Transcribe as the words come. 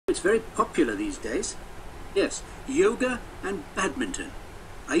It's very popular these days. Yes, yoga and badminton.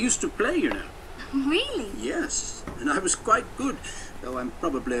 I used to play, you know. Really? Yes, and I was quite good, though I'm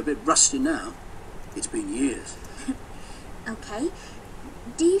probably a bit rusty now. It's been years. Okay.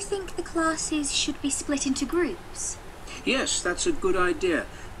 Do you think the classes should be split into groups? Yes, that's a good idea.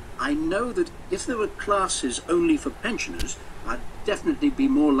 I know that if there were classes only for pensioners, I'd definitely be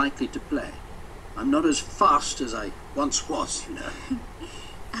more likely to play. I'm not as fast as I once was, you know.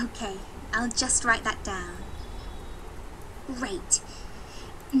 Okay, I'll just write that down. Great.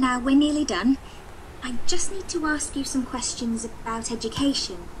 Now we're nearly done. I just need to ask you some questions about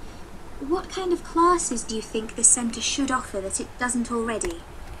education. What kind of classes do you think the centre should offer that it doesn't already?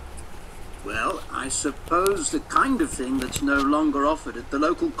 Well, I suppose the kind of thing that's no longer offered at the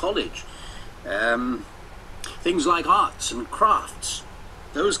local college. Things like arts and crafts.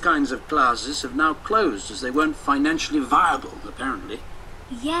 Those kinds of classes have now closed as they weren't financially viable, apparently.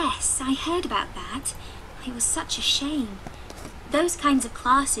 Yes, I heard about that. It was such a shame. Those kinds of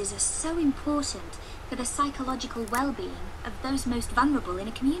classes are so important for the psychological well-being of those most vulnerable in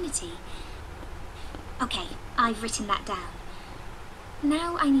a community. Okay, I've written that down.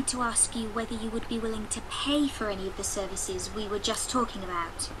 Now I need to ask you whether you would be willing to pay for any of the services we were just talking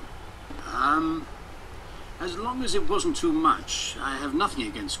about. As long as it wasn't too much, I have nothing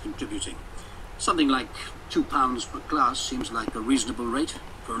against contributing. Something like £2 per class seems like a reasonable rate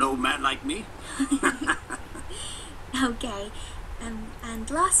for an old man like me. Okay, and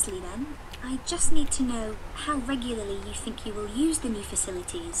lastly then, I just need to know how regularly you think you will use the new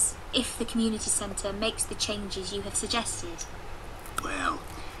facilities if the community centre makes the changes you have suggested. Well,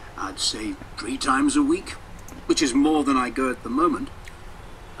 I'd say 3 times a week, which is more than I go at the moment.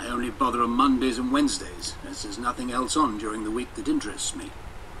 I only bother on Mondays and Wednesdays, as there's nothing else on during the week that interests me.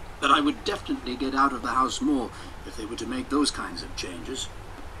 But I would definitely get out of the house more if they were to make those kinds of changes.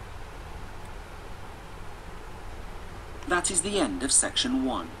 That is the end of section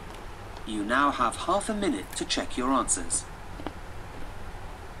 1. You now have half a minute to check your answers.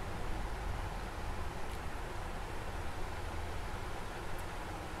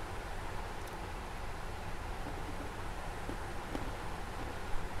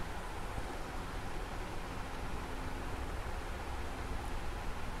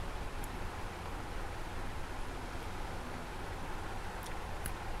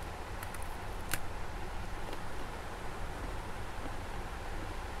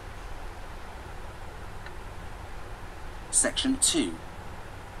 Section 2.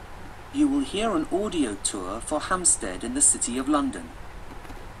 You will hear an audio tour for Hampstead in the City of London.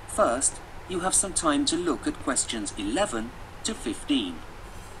 First, you have some time to look at questions 11 to 15.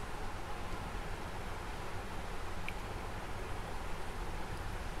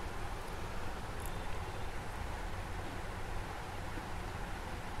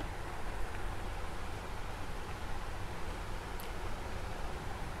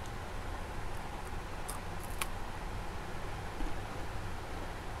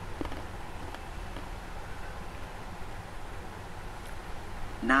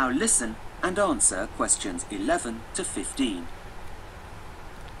 Now listen and answer questions 11 to 15.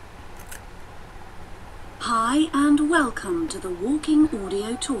 Hi and welcome to the Walking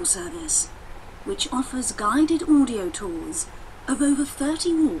Audio Tour Service, which offers guided audio tours of over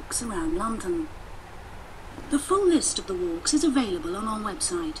 30 walks around London. The full list of the walks is available on our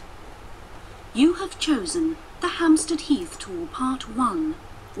website. You have chosen the Hampstead Heath Tour Part 1,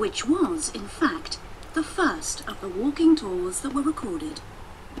 which was, in fact, the first of the walking tours that were recorded.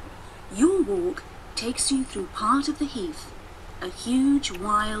 Your walk takes you through part of the Heath, a huge,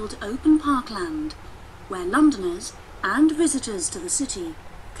 wild, open parkland where Londoners and visitors to the city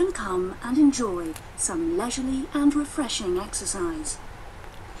can come and enjoy some leisurely and refreshing exercise.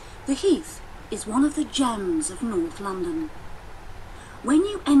 The Heath is one of the gems of North London. When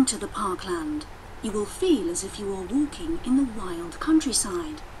you enter the parkland, you will feel as if you are walking in the wild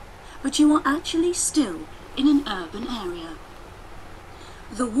countryside, but you are actually still in an urban area.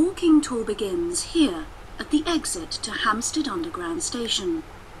 The walking tour begins here at the exit to Hampstead Underground Station,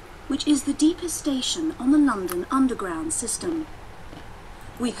 which is the deepest station on the London Underground system.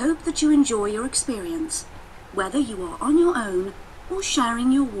 We hope that you enjoy your experience, whether you are on your own or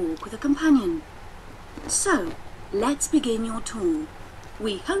sharing your walk with a companion. So, let's begin your tour.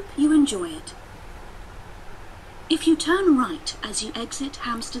 We hope you enjoy it. If you turn right as you exit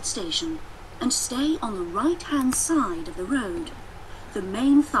Hampstead Station and stay on the right-hand side of the road, the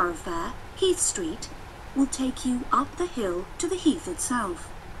main thoroughfare, Heath Street, will take you up the hill to the Heath itself.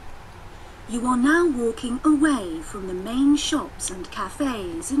 You are now walking away from the main shops and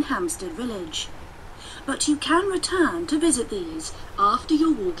cafes in Hampstead Village. but you can return to visit these after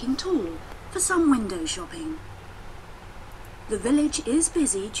your walking tour for some window shopping. The village is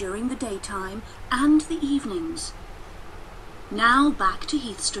busy during the daytime and the evenings. Now back to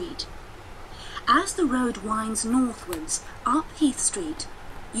Heath Street. As the road winds northwards up Heath Street,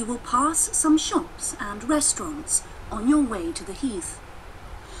 you will pass some shops and restaurants on your way to the heath.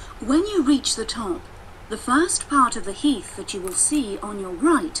 When you reach the top, the first part of the heath that you will see on your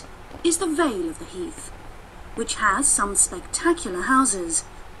right is the Vale of the Heath, which has some spectacular houses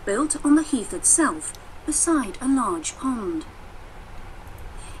built on the heath itself beside a large pond.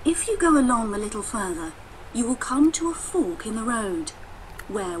 If you go along a little further, you will come to a fork in the road,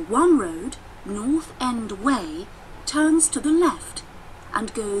 where one road, North End Way, turns to the left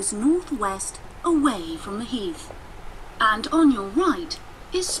and goes northwest away from the heath. And on your right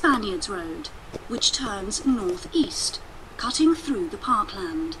is Spaniards Road, which turns northeast, cutting through the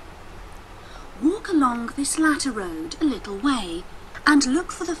parkland. Walk along this latter road a little way and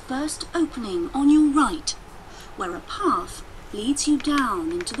look for the first opening on your right, where a path leads you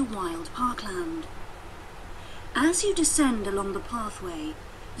down into the wild parkland. As you descend along the pathway,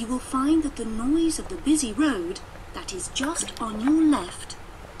 you will find that the noise of the busy road that is just on your left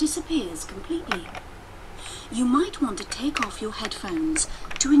disappears completely. You might want to take off your headphones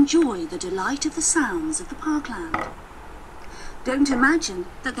to enjoy the delight of the sounds of the parkland. Don't imagine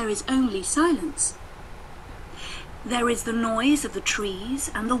that there is only silence. There is the noise of the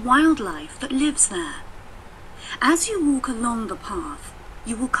trees and the wildlife that lives there. As you walk along the path,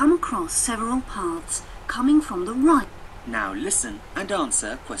 you will come across several paths coming from the right. Now listen and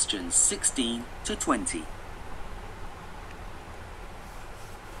answer questions 16 to 20.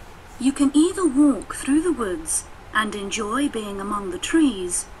 You can either walk through the woods and enjoy being among the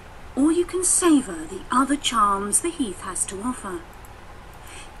trees, or you can savour the other charms the heath has to offer.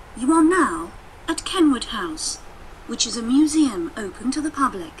 You are now at Kenwood House, which is a museum open to the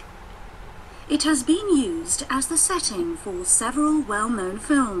public. It has been used as the setting for several well-known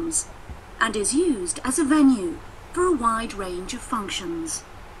films, and is used as a venue for a wide range of functions.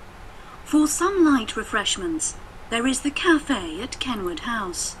 For some light refreshments, there is the cafe at Kenwood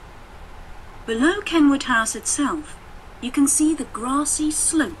House. Below Kenwood House itself, you can see the grassy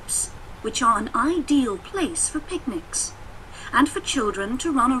slopes, which are an ideal place for picnics, and for children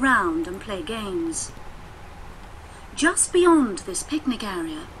to run around and play games. Just beyond this picnic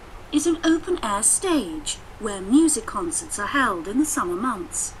area is an open-air stage where music concerts are held in the summer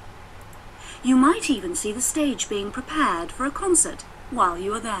months. You might even see the stage being prepared for a concert while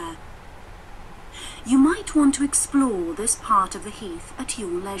you are there. You might want to explore this part of the heath at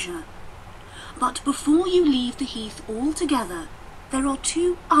your leisure. But before you leave the heath altogether, there are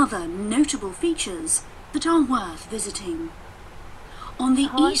two other notable features that are worth visiting. On the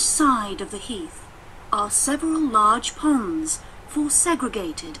east side of the heath are several large ponds for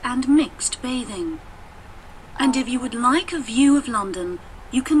segregated and mixed bathing. And if you would like a view of London,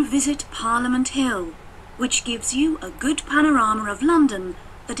 you can visit Parliament Hill, which gives you a good panorama of London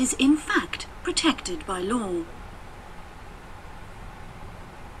that is in fact protected by law.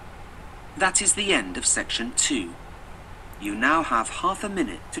 That is the end of section 2. You now have half a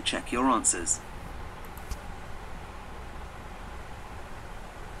minute to check your answers.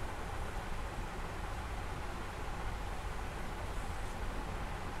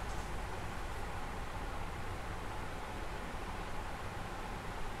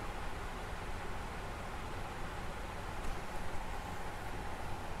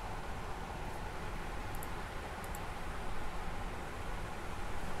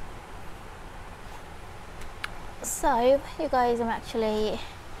 So, you guys, I'm actually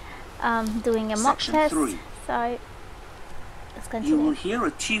doing a mock Section test. 3. So, let's continue. You will hear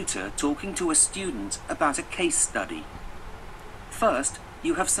a tutor talking to a student about a case study. First,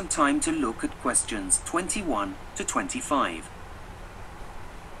 you have some time to look at questions 21 to 25.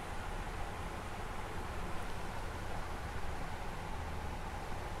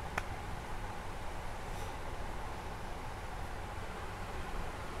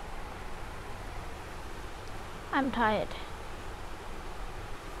 I'm tired.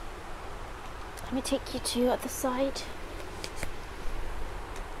 Let me take you to the other side.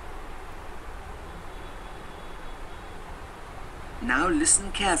 Now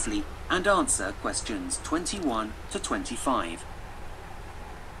listen carefully and answer questions 21 to 25.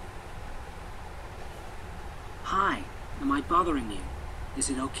 Hi, am I bothering you? Is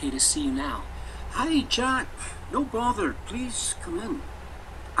it okay to see you now? Hi, Jack. No bother. Please come in.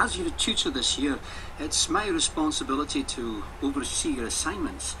 As you're a tutor this year, it's my responsibility to oversee your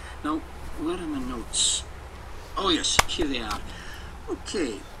assignments. Now, where are my notes? Oh yes, here they are.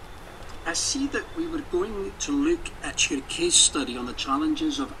 Okay. I see that we were going to look at your case study on the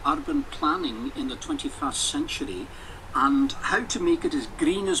challenges of urban planning in the 21st century and how to make it as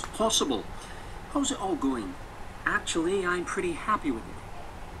green as possible. How's it all going? Actually, I'm pretty happy with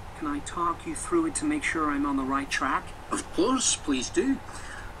it. Can I talk you through it to make sure I'm on the right track? Of course, please do.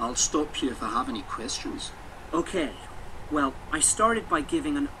 I'll stop you if I have any questions. Okay. Well, I started by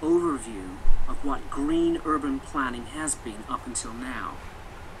giving an overview of what green urban planning has been up until now.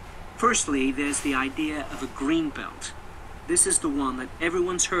 Firstly, there's the idea of a green belt. This is the one that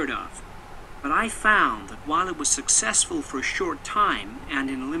everyone's heard of. But I found that while it was successful for a short time and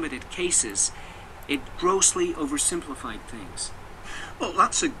in limited cases, it grossly oversimplified things. Well,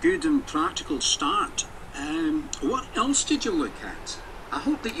 that's a good and practical start. What else did you look at? I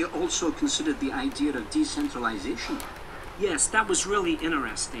hope that you also considered the idea of decentralization. Yes, that was really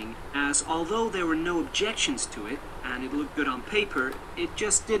interesting, as although there were no objections to it, and it looked good on paper, it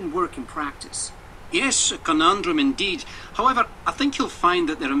just didn't work in practice. Yes, a conundrum indeed. However, I think you'll find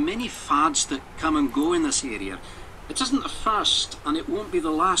that there are many fads that come and go in this area. It isn't the first, and it won't be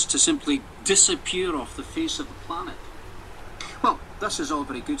the last to simply disappear off the face of the planet. Well, this is all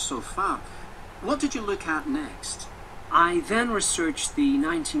very good so far. What did you look at next? I then researched the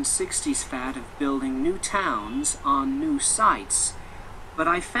 1960s fad of building new towns on new sites, but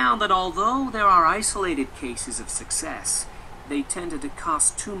I found that although there are isolated cases of success, they tended to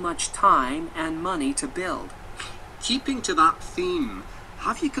cost too much time and money to build. Keeping to that theme,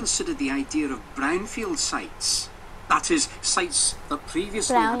 have you considered the idea of brownfield sites? That is, sites that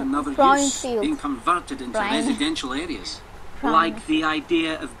previously had another use being converted into residential areas. Like the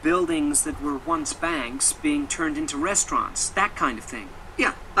idea of buildings that were once banks being turned into restaurants, that kind of thing.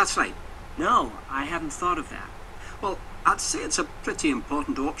 Yeah, that's right. No, I hadn't thought of that. Well, I'd say it's a pretty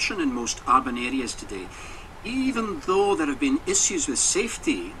important option in most urban areas today. Even though there have been issues with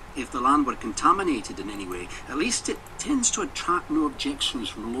safety if the land were contaminated in any way, at least it tends to attract no objections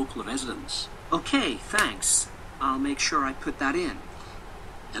from local residents. Okay, thanks. I'll make sure I put that in.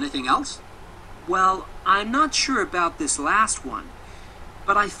 Anything else? Well, I'm not sure about this last one,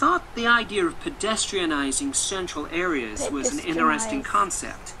 but I thought the idea of pedestrianizing central areas was an interesting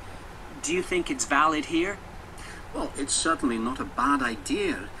concept. Do you think it's valid here? Well, it's certainly not a bad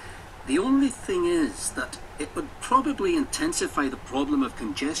idea. The only thing is that it would probably intensify the problem of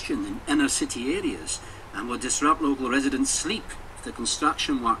congestion in inner city areas and would disrupt local residents' sleep if the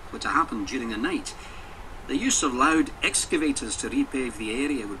construction work were to happen during the night. The use of loud excavators to repave the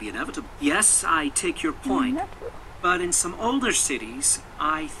area would be inevitable. Yes, I take your point. But in some older cities,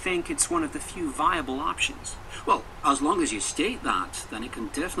 I think it's one of the few viable options. Well, as long as you state that, then it can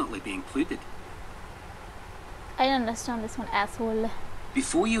definitely be included. I don't understand this one, asshole.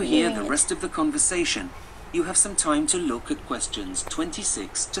 Before you hear the rest of the conversation, you have some time to look at questions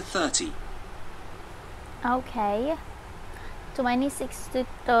 26 to 30. Okay. 26 to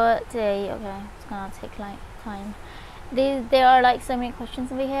 30. Okay, it's gonna take like time. There are like so many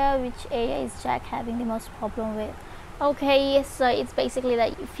questions over here. Which area is Jack having the most problem with? Okay, so it's basically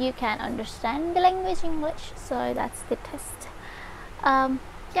that if you can understand the language English, so that's the test.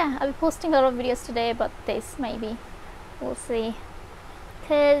 Yeah, I'll be posting a lot of videos today about this, maybe. We'll see.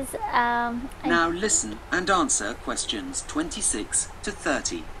 Cause now listen and answer questions 26 to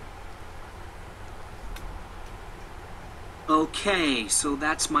 30. Okay, so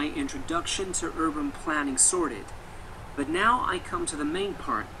that's my introduction to urban planning sorted. But now I come to the main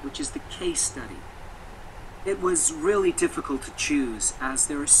part, which is the case study. It was really difficult to choose, as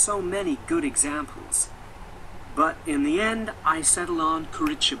there are so many good examples. But in the end, I settled on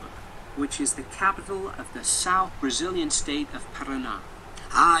Curitiba, which is the capital of the South Brazilian state of Paraná.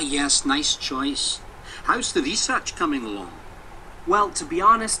 Ah, yes, nice choice. How's the research coming along? Well, to be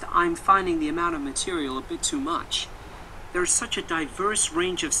honest, I'm finding the amount of material a bit too much. There's such a diverse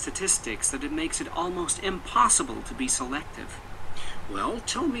range of statistics that it makes it almost impossible to be selective. Well,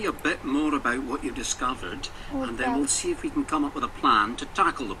 tell me a bit more about what you've discovered, and then we'll see if we can come up with a plan to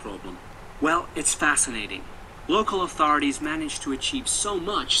tackle the problem. Well, it's fascinating. Local authorities managed to achieve so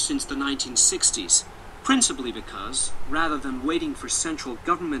much since the 1960s, principally because, rather than waiting for central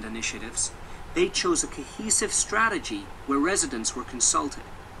government initiatives, they chose a cohesive strategy where residents were consulted.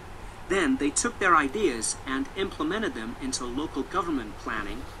 Then they took their ideas and implemented them into local government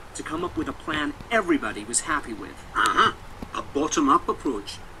planning to come up with a plan everybody was happy with. Uh-huh. A bottom-up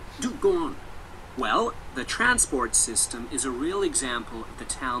approach. Do go on. Well, the transport system is a real example of the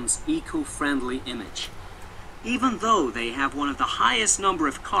town's eco-friendly image. Even though they have one of the highest number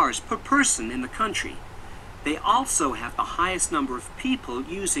of cars per person in the country, they also have the highest number of people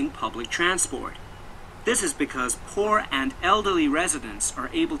using public transport. This is because poor and elderly residents are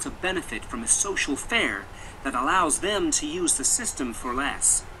able to benefit from a social fare that allows them to use the system for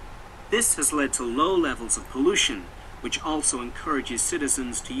less. This has led to low levels of pollution, which also encourages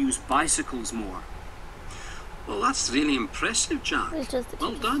citizens to use bicycles more. Well, that's really impressive, Jack. It's just the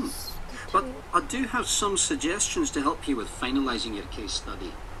Well teachers. done. But I do have some suggestions to help you with finalising your case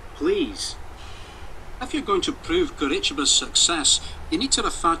study. Please. If you're going to prove Kurichiba's success, you need to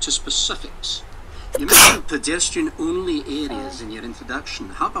refer to specifics. You mentioned pedestrian-only areas in your introduction.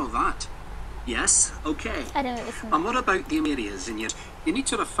 How about that? Yes, okay. I don't listen. And what about the areas in your... You need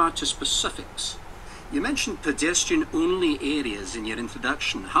to refer to specifics. You mentioned pedestrian-only areas in your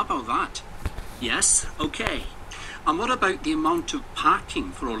introduction. How about that? Yes, okay. And what about the amount of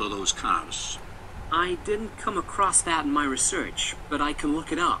parking for all of those cars? I didn't come across that in my research, but I can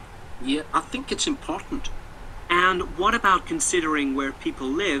look it up. Yeah, I think it's important. And what about considering where people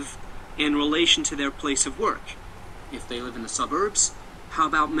live in relation to their place of work? If they live in the suburbs, how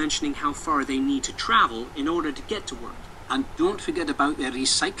about mentioning how far they need to travel in order to get to work? And don't forget about their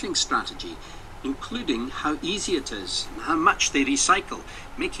recycling strategy, including how easy it is and how much they recycle,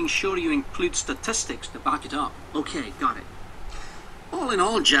 making sure you include statistics to back it up. Okay, got it. All in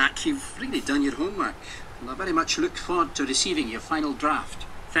all, Jack, you've really done your homework, and I very much look forward to receiving your final draft.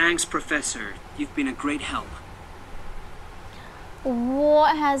 Thanks, Professor. You've been a great help.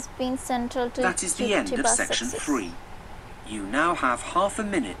 What has been central to That is the end of Chiba's section success? 3. You now have half a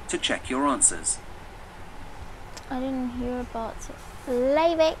minute to check your answers. I didn't hear about it.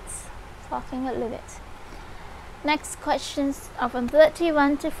 Leave it. Fucking leave it. Next questions are from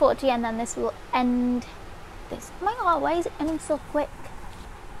 31 to 40, and then this will end this. Oh my god, why is it ending so quick?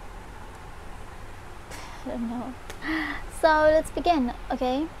 I don't know. So let's begin,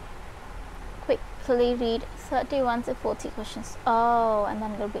 okay? Quickly read 31 to 40 questions. Oh, and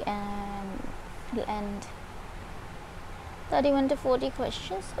then it'll be it'll end. 31 to 40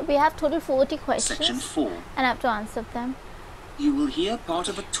 questions. We have total 40 questions. Section 4. And I have to answer them. You will hear part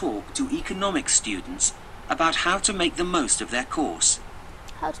of a talk to economics students about how to make the most of their course.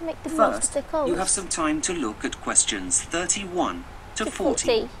 How to make the most First, of the course. you have some time to look at questions 31 to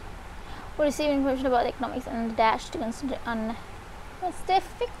 40. We'll receive information about economics and dash to consider on what's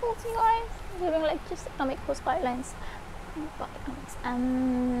difficult, you guys. Giving like just economic course guidelines about economics.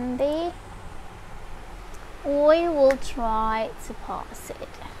 And we will try to pass it.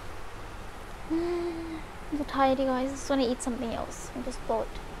 I'm so tired, you guys. I just want to eat something else. I'm just bored.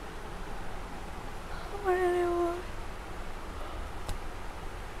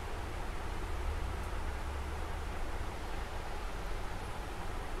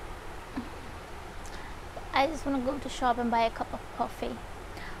 I just want to go to shop and buy a cup of coffee.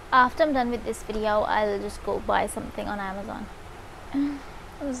 After I'm done with this video, I'll just go buy something on Amazon.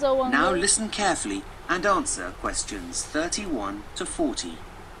 I'm so hungry. Now listen carefully and answer questions 31 to 40.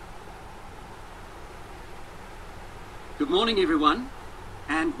 Good morning, everyone,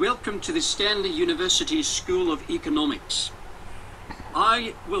 and welcome to the Stanley University School of Economics.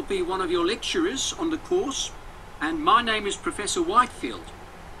 I will be one of your lecturers on the course, and my name is Professor Whitefield.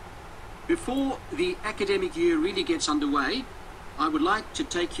 Before the academic year really gets underway, I would like to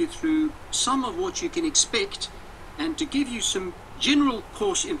take you through some of what you can expect and to give you some general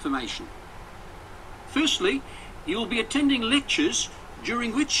course information. Firstly, you will be attending lectures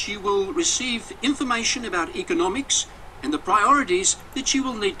during which you will receive information about economics and the priorities that you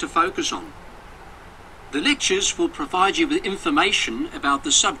will need to focus on. The lectures will provide you with information about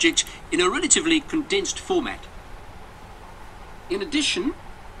the subject in a relatively condensed format. In addition,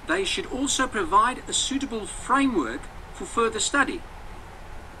 they should also provide a suitable framework for further study.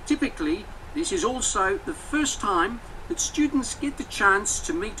 Typically, this is also the first time that students get the chance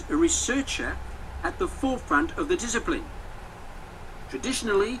to meet a researcher at the forefront of the discipline.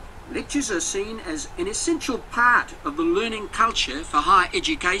 Traditionally, lectures are seen as an essential part of the learning culture for higher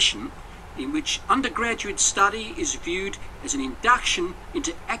education, in which undergraduate study is viewed as an induction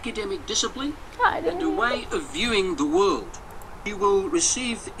into academic discipline and a way of viewing the world. You will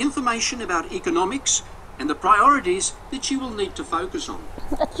receive information about economics and the priorities that you will need to focus on.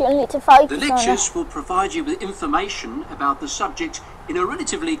 The lectures will provide you with information about the subject in a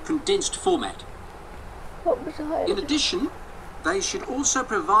relatively condensed format. In addition, they should also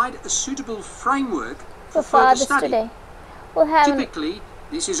provide a suitable framework for further study. Typically,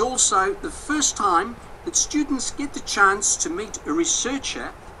 this is also the first time that students get the chance to meet a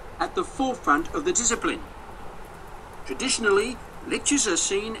researcher at the forefront of the discipline. Traditionally, lectures are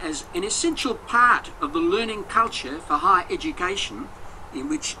seen as an essential part of the learning culture for higher education, in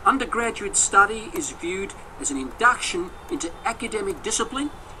which undergraduate study is viewed as an induction into academic discipline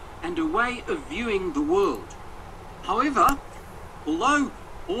and a way of viewing the world. However, although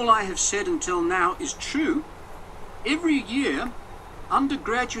all I have said until now is true, every year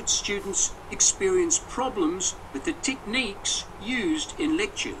undergraduate students experience problems with the techniques used in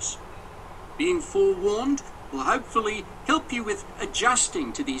lectures. Being forewarned will hopefully help you with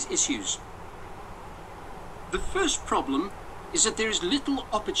adjusting to these issues. The first problem is that there is little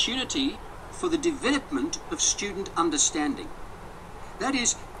opportunity for the development of student understanding. That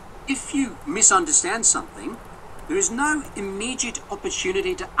is, if you misunderstand something, there is no immediate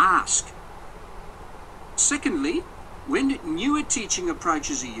opportunity to ask. Secondly, when newer teaching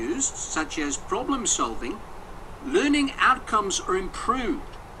approaches are used, such as problem solving, learning outcomes are improved.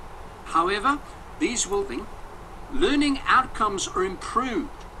 However, these will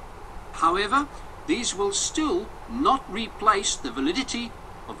still not replace the validity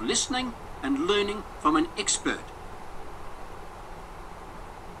of listening and learning from an expert.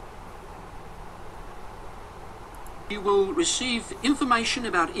 You will receive information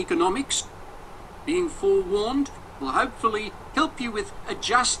about economics. Being forewarned will hopefully help you with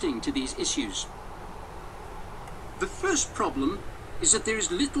adjusting to these issues. The first problem is that there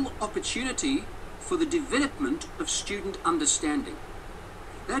is little opportunity for the development of student understanding.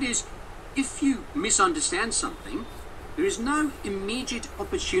 That is, if you misunderstand something, there is no immediate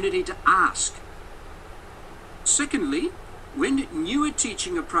opportunity to ask. Secondly, when newer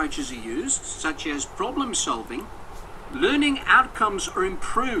teaching approaches are used, such as problem solving, learning outcomes are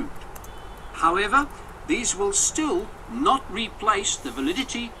improved. However, these will still not replace the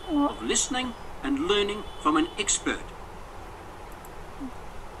validity of listening and learning from an expert.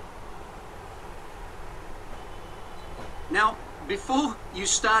 Now, before you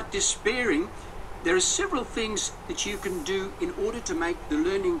start despairing, there are several things that you can do in order to make the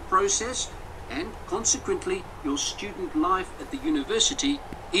learning process and consequently your student life at the university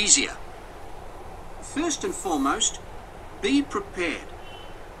easier. First and foremost, be prepared.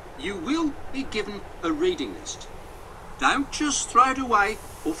 You will be given a reading list. Don't just throw it away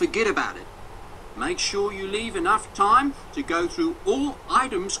or forget about it. Make sure you leave enough time to go through all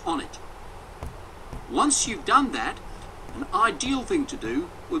items on it. Once you've done that, an ideal thing to do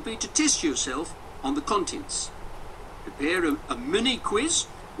would be to test yourself on the contents. Prepare a mini quiz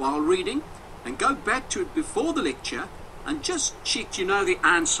while reading and go back to it before the lecture and just check you know the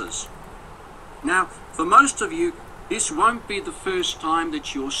answers. Now, for most of you, this won't be the first time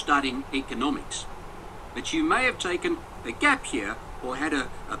that you're studying economics, but you may have taken a gap year or had a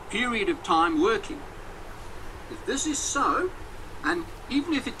period of time working. If this is so, and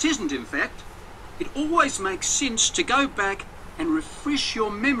even if it isn't in fact, it always makes sense to go back and refresh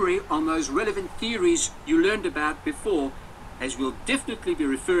your memory on those relevant theories you learned about before, as we'll definitely be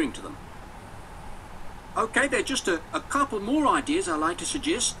referring to them. Okay, there are just a couple more ideas I'd like to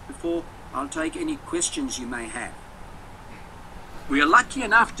suggest before I'll take any questions you may have. We are lucky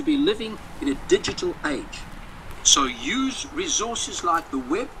enough to be living in a digital age, so use resources like the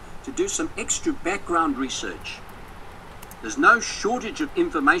web to do some extra background research. There's no shortage of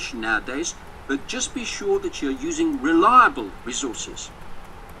information nowadays, but just be sure that you're using reliable resources.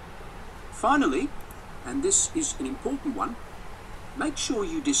 Finally, and this is an important one, make sure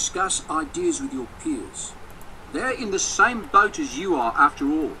you discuss ideas with your peers. They're in the same boat as you are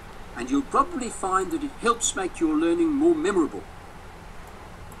after all, and you'll probably find that it helps make your learning more memorable.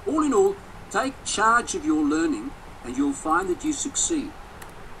 All in all, take charge of your learning and you'll find that you succeed.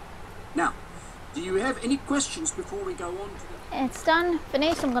 Now, do you have any questions before we go on to the... It's done,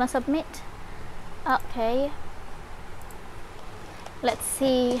 finished, I'm gonna submit. Okay, let's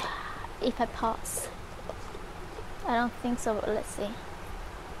see if I pass. I don't think so, but let's see.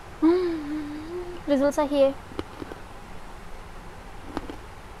 Results are here.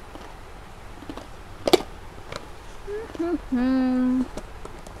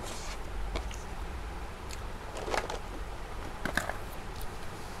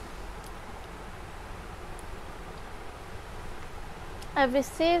 I've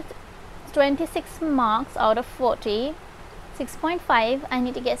received 26 marks out of 40, 6.5. I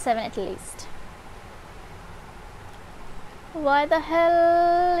need to get 7 at least. Why the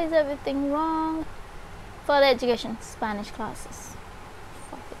hell is everything wrong? Further education, Spanish classes.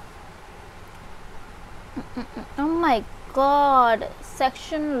 Oh my god,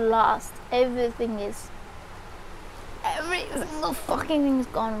 section last. Every single fucking thing has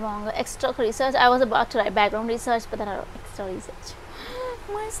gone wrong. Extra research, I was about to write background research, but then I wrote extra research.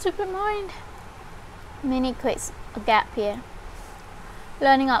 My stupid mind. Mini quiz, a gap here.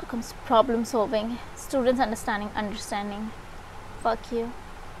 Learning outcomes, problem solving, students understanding. Fuck you.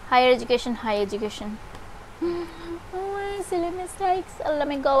 Higher education. Oh, silly mistakes. Let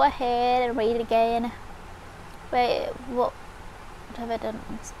me go ahead and read it again. Wait, what have I done?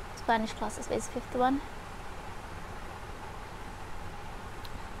 Spanish classes, base 51.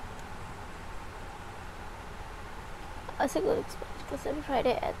 I also go to Spanish class every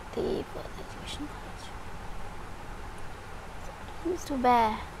Friday at the Further Education College. Used to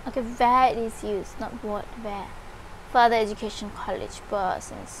where? Okay, where it is used, not what, where. Further Education College, but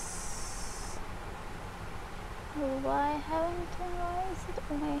since why haven't I it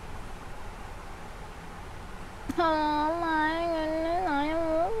away? Oh my goodness, I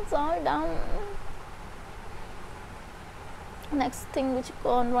am so dumb. Next thing which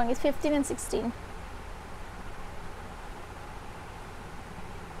gone wrong is 15 and 16.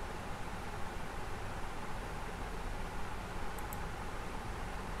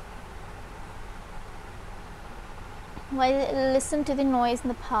 Why listen to the noise in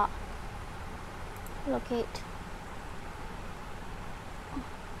the park? Locate.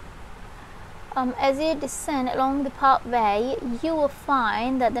 As you descend along the pathway, you will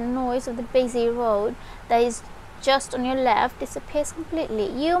find that the noise of the busy road that is just on your left disappears completely.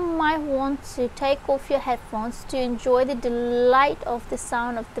 You might want to take off your headphones to enjoy the delight of the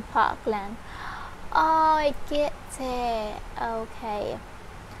sound of the parkland. Oh, I get it. Okay.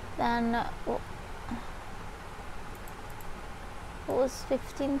 Then what was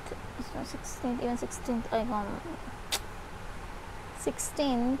 15th? It's not 16th, even 16th. I gone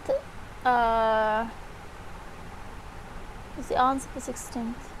 16th. What's the answer for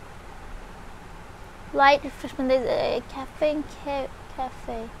 16th? Light refreshment. There's a cafe and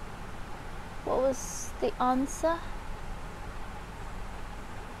cafe. What was the answer?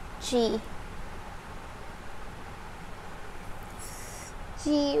 G.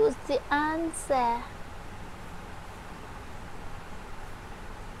 G was the answer.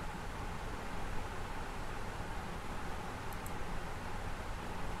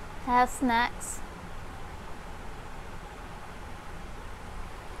 Have snacks.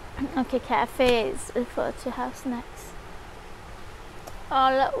 Okay, cafes refer to have snacks.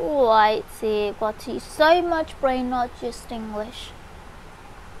 Alrighty, got to use so much brain, not just English.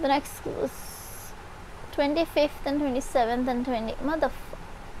 The next was 25th and 27th and 25th.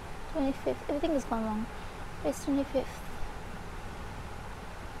 Everything is gone wrong. It's 25th.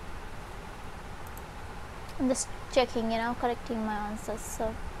 I'm just checking, correcting my answers.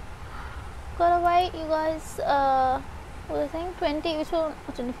 So gotta wait, you guys. What was I saying? 20, which one?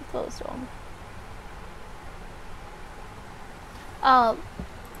 25th was wrong. Oh,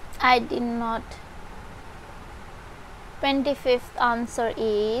 I did not. 25th answer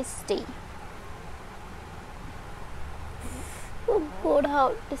is D. Oh god,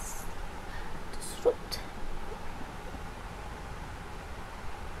 how disrupt.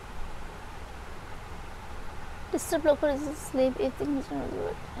 Disturb local is sleep if things are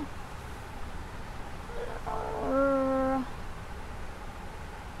good.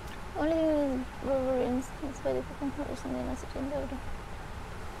 Only thing is instance by the comparison in a certain order.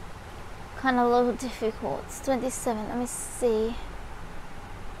 Kind of low difficult. 27. Let me see.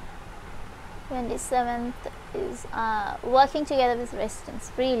 27th is working together with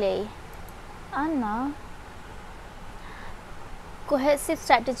residents. Really? I don't know. Cohesive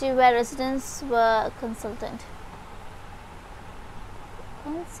strategy where residents were consulted.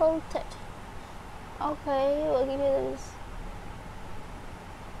 Okay, working together is.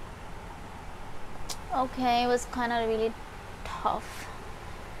 Okay, it was kind of really tough.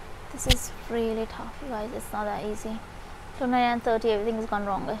 This is really tough, you guys. It's not that easy. 29 and 30, everything has gone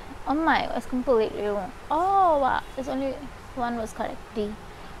wrong. Oh my, it's completely wrong. Oh wow, there's only one was correct. D.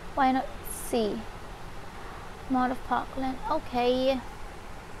 Why not C? Amount of parkland. Okay.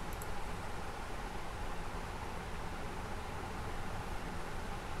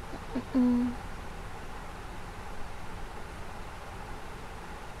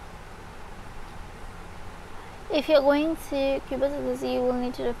 If you're going to Cuba, you will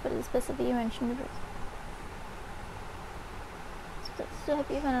need to refer to the specific you mentioned. So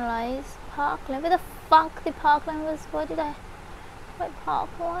have you analyzed parkland? Where the fuck the parkland was? What did I? What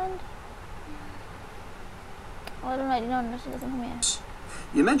parkland? Oh, I don't know. I did not understand this from here.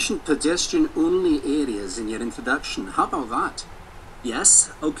 You mentioned pedestrian-only areas in your introduction. How about that?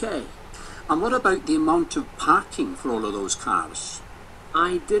 Yes, okay. And what about the amount of parking for all of those cars?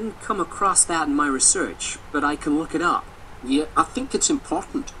 I didn't come across that in my research, but I can look it up. Yeah, I think it's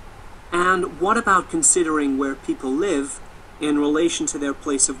important. And what about considering where people live in relation to their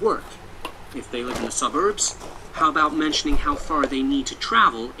place of work? If they live in the suburbs, how about mentioning how far they need to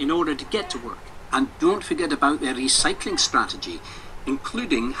travel in order to get to work? And don't forget about their recycling strategy.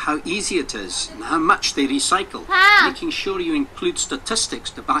 including how easy it is and how much they recycle, making sure you include statistics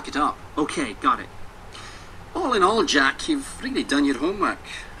to back it up. Okay, got it. All in all, Jack, you've really done your homework,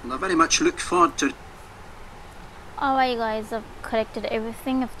 and I very much look forward to... Alright guys, I've corrected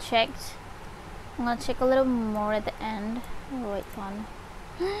everything, I've checked. I'm gonna check a little more at the end. Wait one.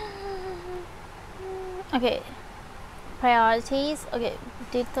 Okay, priorities. Okay,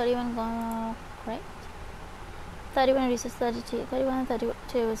 did 31 go correct? 31 versus 32. 31 and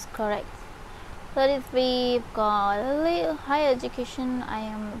 32 is correct. 33 got a little higher education. I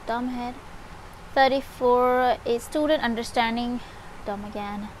am dumbhead. 34 is student understanding. Dumb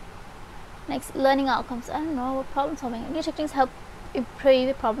again. Next, learning outcomes. I don't know. Problem solving. New techniques help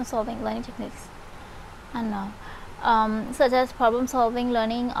improve problem solving. Learning techniques. I don't know. Such as problem solving,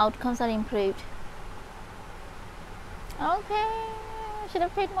 learning outcomes are improved. Okay, should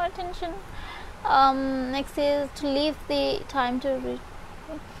have paid more attention. Next is to leave the time to read.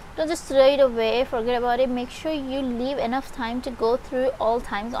 Don't just throw it away, forget about it. Make sure you leave enough time to go through all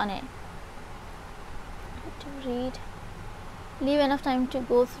times on it. To read. Leave enough time to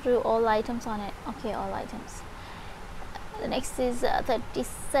go through all items on it. Okay, all items. The next is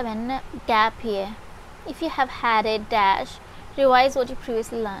 37, gap here. If you have had a dash, revise what you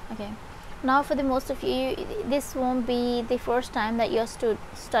previously learned. Okay. Now for the most of you, this won't be the first time that you're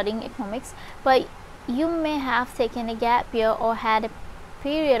studying economics, but you may have taken a gap year or had a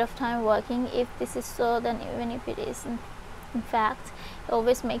period of time working. If this is so, then even if it isn't, in fact, it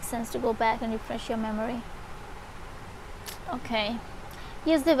always makes sense to go back and refresh your memory. Okay,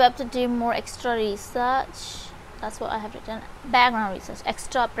 use the web to do more extra research. That's what I have written. Background research,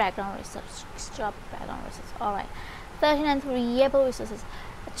 extra background research, extra background research. Alright. 39, reliable resources.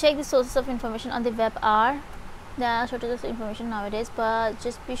 Check the sources of information on the web are. There are shortages of information nowadays, but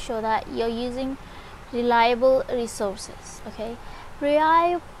just be sure that you're using reliable resources. Okay,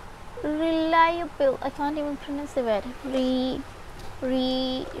 reliable. I can't even pronounce the word.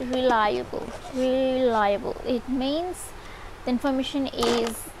 Reliable. It means the information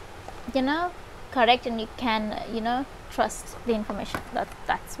is, correct, and you can, trust the information.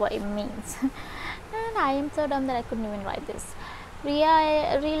 That's what it means. And I am so dumb that I couldn't even write this.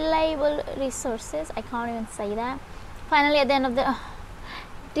 Reliable resources. I can't even say that. Finally, at the end of the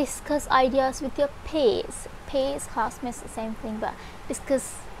discuss ideas with your peers. Classmates, the same thing, but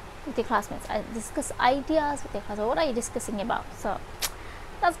discuss with your classmates. Discuss ideas with your classmates. What are you discussing about? So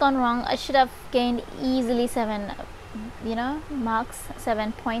that's gone wrong. I should have gained easily 7 marks,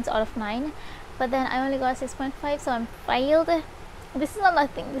 7 points out of 9, but then I only got 6.5, so I'm failed. This is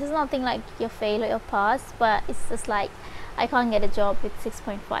nothing like you fail or you pass, but it's just like I can't get a job with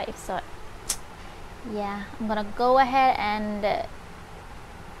 6.5. So yeah, I'm gonna go ahead and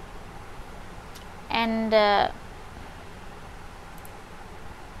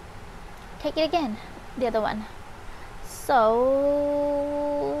take it again, the other one. So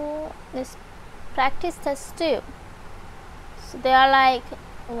this practice test 2. So they are like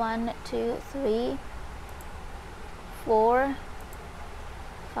 1, 2, 3, 4,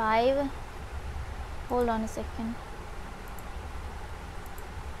 5. Hold on a second.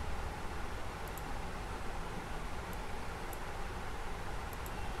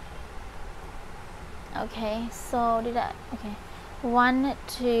 Okay, so okay, 1,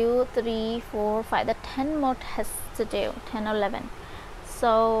 2, 3, 4, 5. The 10 more tests to do, 10 or 11.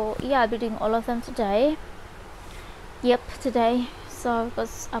 So yeah, I'll be doing all of them today. Yep, today. So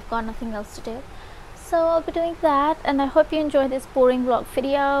because I've got nothing else to do, so I'll be doing that. And I hope you enjoyed this boring vlog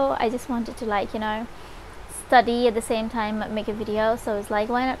video. I just wanted to study at the same time make a video, so it's like,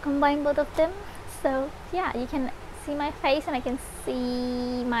 why not combine both of them? So yeah, you can see my face and I can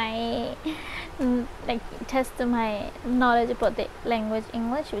see my test my knowledge about the language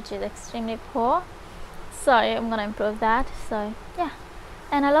English, which is extremely poor. Sorry, I'm gonna improve that. So yeah,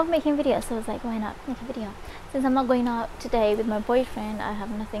 and I love making videos, so it's like, why not make a video? Since I'm not going out today with my boyfriend, I have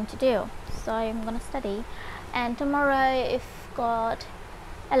nothing to do, so I'm gonna study. And tomorrow, if God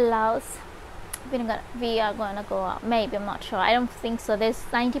allows, we are gonna go out. Maybe, I'm not sure. I don't think so. There's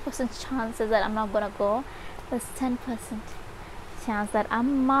 90% chances that I'm not gonna go. There's 10% chance that I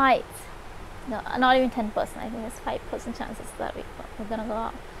might. No, not even 10%. I think there's 5% chances that we're gonna go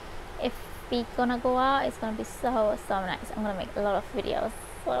out. If we're gonna go out, it's gonna be so nice. I'm gonna make a lot of videos.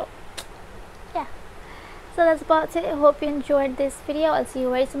 So yeah. So that's about it. I hope you enjoyed this video. I'll see you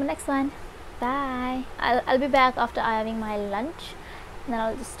very soon in the next one. Bye. I'll be back after having my lunch, and then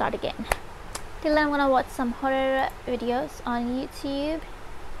I'll just start again. Till then, I'm gonna watch some horror videos on YouTube.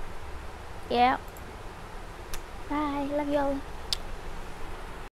 Yeah. Bye. Love you all.